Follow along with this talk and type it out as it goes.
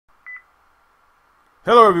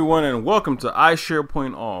Hello everyone and welcome to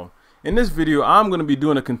iSharePoint All. In this video I'm going to be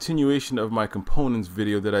doing a continuation of my components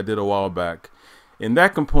video that I did a while back. In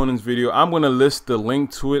that components video I'm going to list the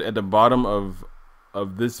link to it at the bottom of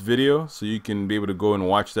this video so you can be able to go and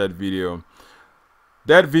watch that video.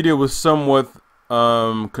 That video was somewhat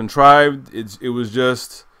contrived. It was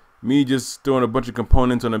just me just throwing a bunch of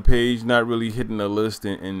components on a page, not really hitting a list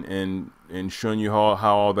and showing you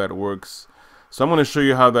how all that works. So I'm going to show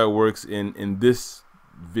you how that works in this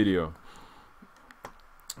video.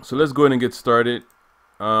 So let's go ahead and get started.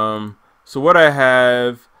 So what I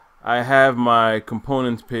have my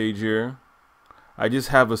components page here. I just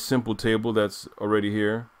have a simple table that's already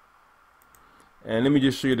here. And let me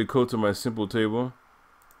just show you the code to my simple table.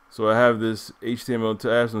 So I have this HTML,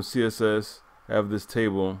 I have some CSS, I have this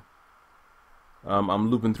table.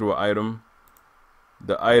 I'm looping through an item.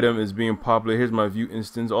 The item is being populated. Here's my Vue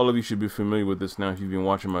instance. All of you should be familiar with this now if you've been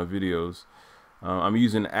watching my videos. I'm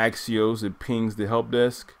using Axios. It pings the help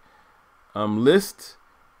desk list,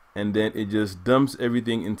 and then it just dumps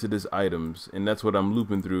everything into this items, and that's what I'm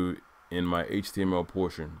looping through in my HTML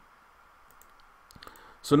portion.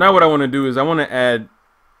 So now what I want to do is I want to add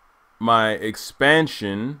my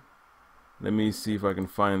expansion. Let me see if I can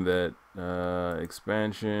find that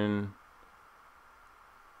expansion.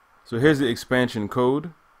 So here's the expansion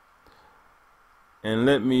code, and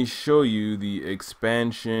let me show you the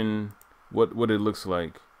expansion, what it looks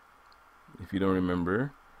like if you don't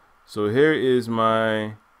remember. So here is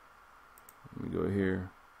my, let me go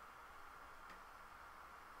here.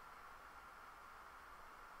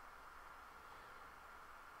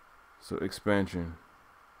 So expansion.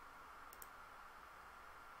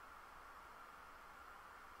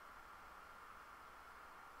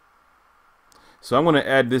 So I'm going to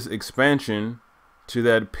add this expansion to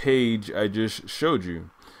that page I just showed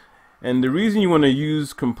you. And the reason you want to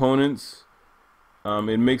use components,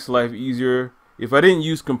 it makes life easier. If I didn't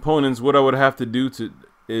use components, what I would have to do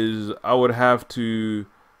is I would have to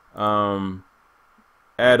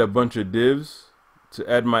add a bunch of divs to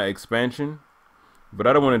add my expansion. But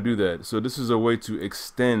I don't want to do that. So this is a way to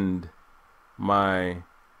extend my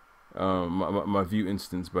my Vue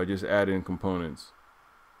instance by just adding components.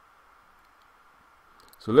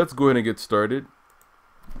 So let's go ahead and get started.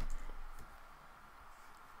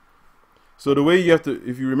 So the way you have to,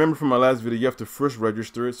 if you remember from my last video, you have to first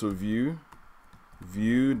register it. So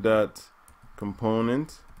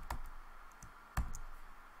view.component.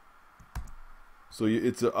 So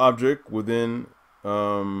it's an object within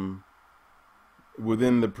within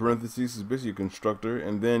the parentheses. It's basically a constructor,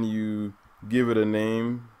 and then you give it a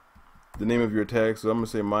name, the name of your tag. So I'm gonna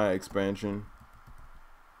say my expansion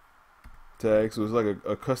tag. So it's like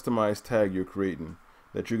a customized tag you're creating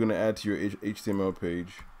that you're going to add to your HTML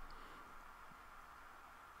page.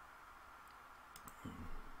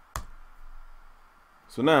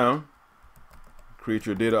 So now create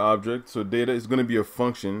your data object. So data is going to be a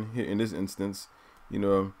function here in this instance, you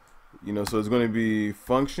know, so it's going to be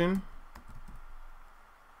function,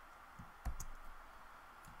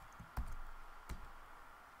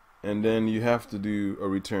 and then you have to do a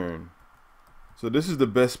return. So this is the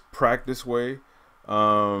best practice way,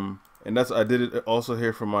 and I did it also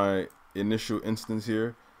here for my initial instance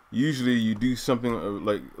here. Usually you do something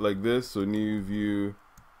like this. So new Vue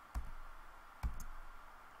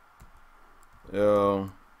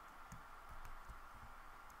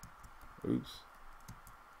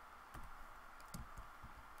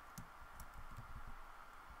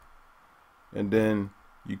and then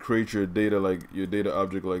you create your data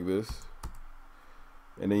object like this.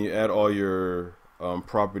 And then you add all your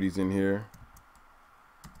properties in here.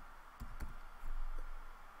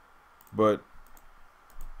 But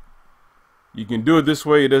you can do it this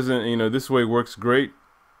way. It doesn't, this way works great.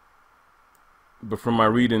 But from my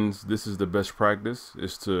readings, this is the best practice,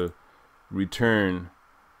 is to return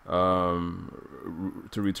it.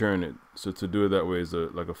 So to do it that way is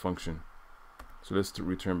like a function. So let's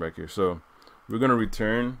return back here. So we're gonna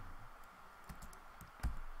return.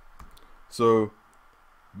 So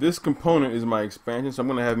this component is my expansion, so I'm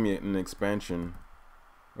going to have me an expansion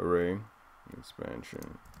array.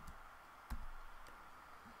 Expansion.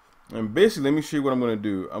 And basically, let me show you what I'm going to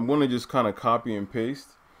do. I'm going to just kind of copy and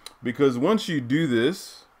paste, because once you do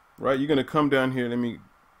this, right, you're going to come down here. Let me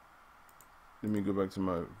go back to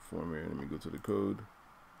my form here. Let me go to the code.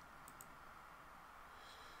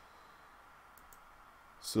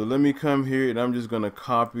 So let me come here, and I'm just going to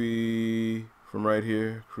copy from right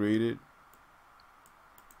here, create it.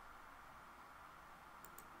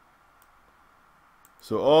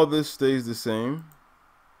 So all this stays the same.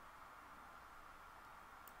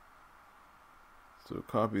 So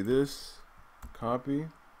copy this, copy,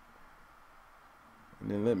 and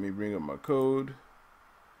then let me bring up my code.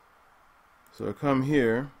 So I come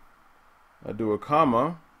here, I do a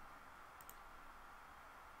comma,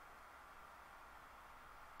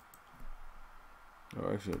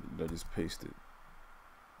 oh actually I just paste it.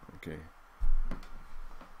 Okay,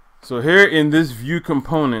 so here in this Vue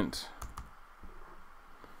component,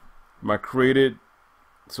 my created,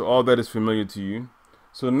 so all that is familiar to you.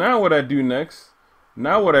 So now what I do next,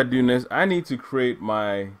 I need to create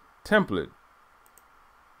my template.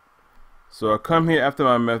 So I come here after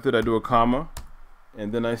my method, I do a comma,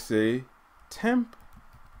 and then I say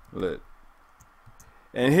template.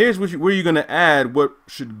 And here's where you're going to add what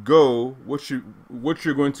should go, what's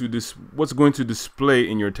going to display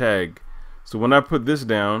in your tag. So when I put this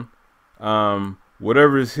down,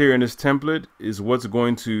 whatever is here in this template is what's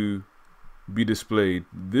going to be displayed.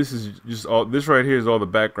 This is just all, this right here is all the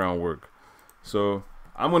background work. So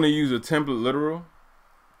I'm going to use a template literal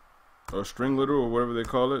or string literal or whatever they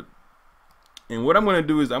call it. And what I'm going to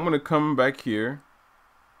do is I'm going to come back here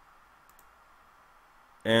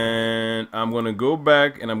and I'm going to go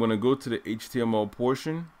back and I'm going to go to the HTML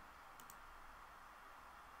portion.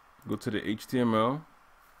 Go to the HTML.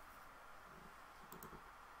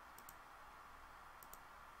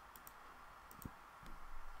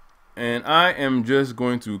 And I am just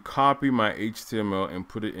going to copy my HTML and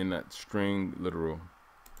put it in that string literal.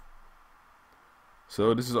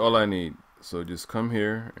 So this is all I need. So just come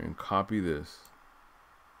here and copy this.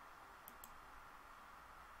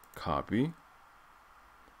 Copy.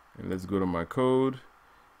 And let's go to my code.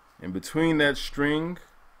 And between that string,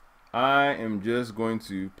 I am just going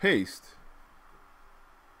to paste.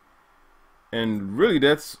 And really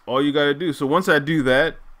that's all you got to do. So once I do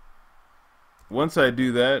that,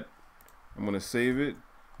 I'm going to save it.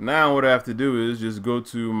 Now what I have to do is just go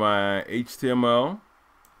to my HTML,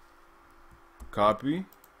 copy,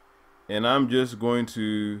 and I'm just going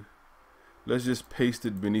to, let's just paste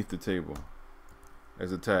it beneath the table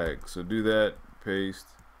as a tag. So do that, paste,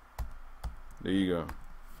 there you go.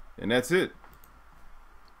 And that's it.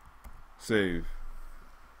 Save.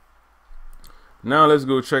 Now let's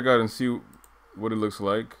go check out and see what it looks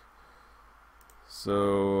like.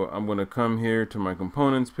 So I'm going to come here to my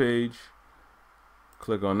components page,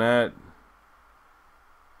 click on that.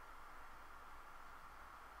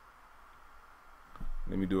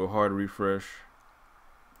 Let me do a hard refresh.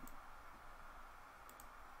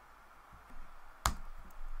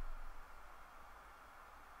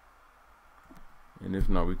 And if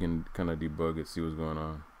not, we can kind of debug it, see what's going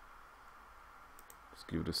on. Let's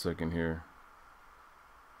give it a second here.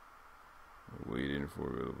 Waiting for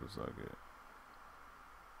a available socket.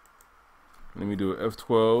 Let me do an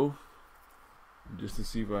F12 just to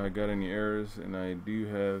see if I got any errors, and I do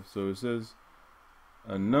have. So it says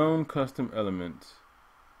unknown custom element.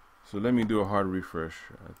 So let me do a hard refresh,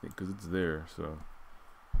 I think, because it's there. So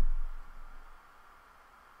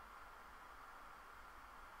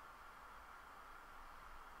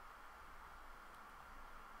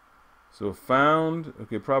found,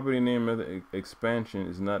 okay, property name method expansion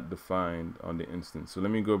is not defined on the instance. So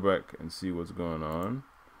let me go back and see what's going on.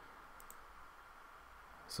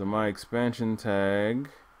 So my expansion tag,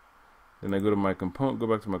 then I go to my component, go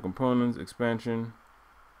back to my components, expansion.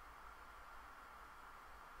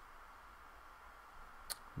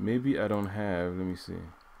 Maybe I don't have, let me see.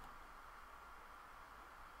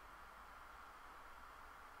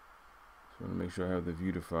 Just want to make sure I have the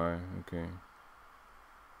Vuetify, okay.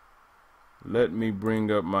 Let me bring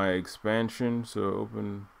up my expansion, so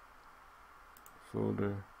open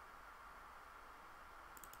folder.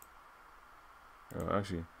 Oh,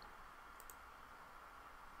 actually,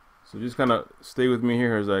 so just kind of stay with me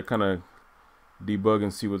here as I kind of debug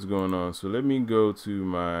and see what's going on. So let me go to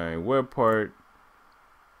my web part.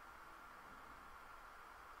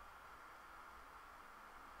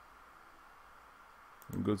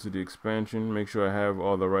 And go to the expansion, make sure I have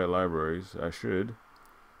all the right libraries. I should.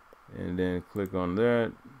 And then click on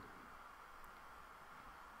that.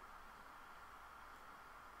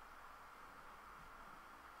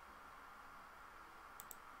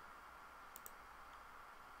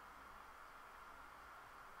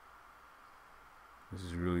 This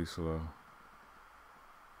is really slow.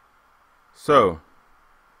 So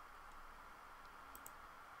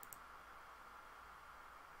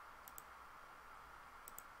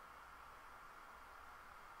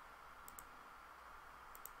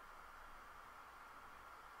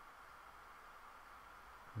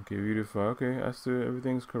okay, Vuetify. Okay, I still,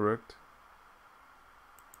 everything's correct.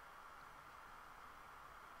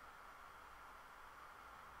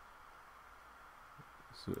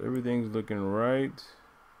 So everything's looking right.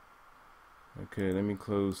 Okay, let me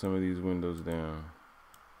close some of these windows down.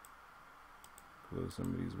 Close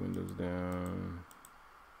some of these windows down.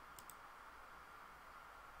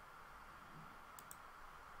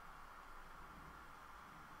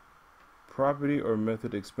 Property or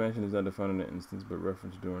method expansion is not defined in an instance but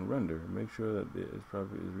referenced during render. Make sure that this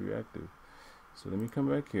property is reactive. So let me come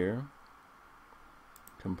back here.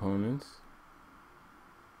 Components.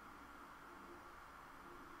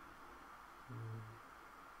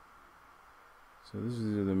 So these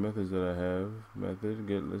are the methods that I have. Method,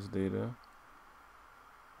 get list data.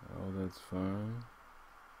 Oh, that's fine.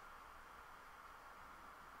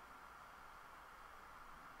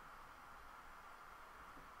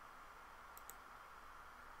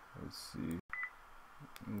 Let's see.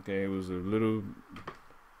 Okay, it was a little,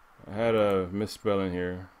 I had a misspelling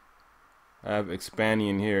here. I have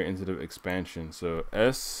expanding here instead of expansion. So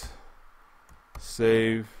S,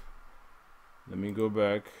 save. Let me go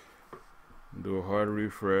back and do a hard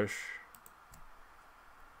refresh.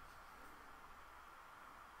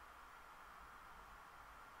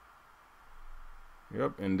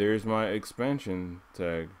 Yep, and there's my expansion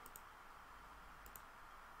tag.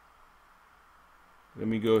 Let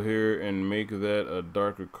me go here and make that a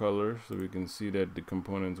darker color so we can see that the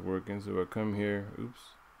component's working. So I come here, oops.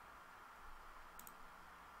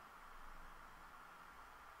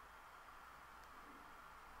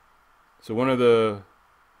 So one of the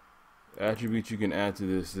attributes you can add to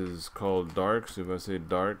this is called dark. So if I say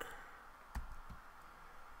dark,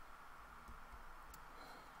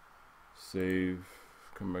 save,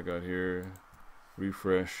 come back out here,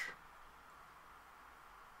 refresh.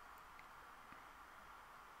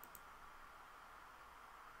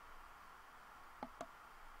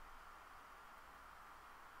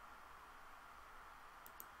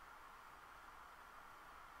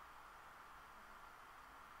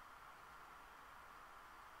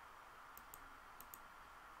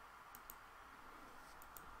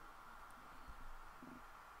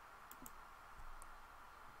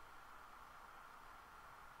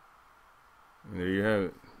 And there you have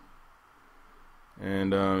it.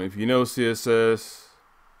 And if you know CSS,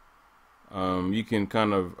 you can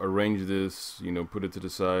kind of arrange this, you know, put it to the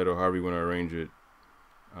side or however you want to arrange it.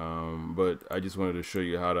 But I just wanted to show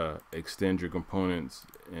you how to extend your components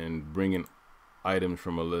and bring in items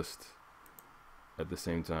from a list at the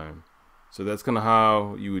same time. So that's kind of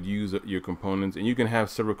how you would use your components, and you can have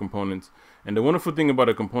several components. And the wonderful thing about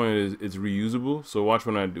a component is it's reusable. So watch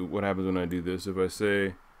when I do what happens when I do this. If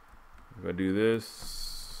I do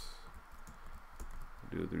this,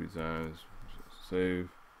 do it 3 times, save.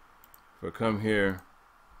 If I come here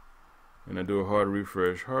and I do a hard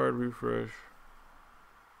refresh,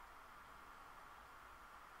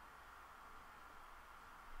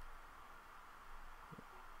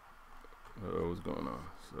 what's going on?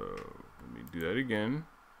 So let me do that again.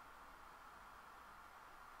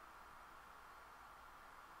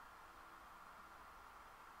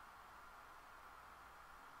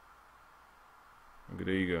 Okay,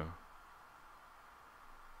 there you go.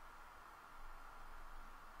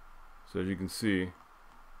 So as you can see,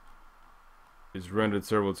 it's rendered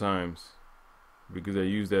several times because I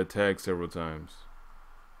used that tag several times.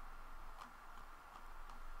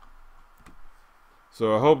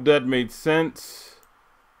 So I hope that made sense.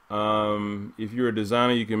 If you're a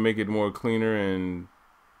designer, you can make it more cleaner and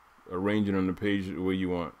arrange it on the page the way you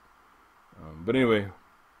want. But anyway,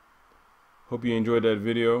 hope you enjoyed that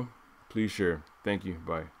video. Please share. Thank you.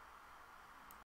 Bye.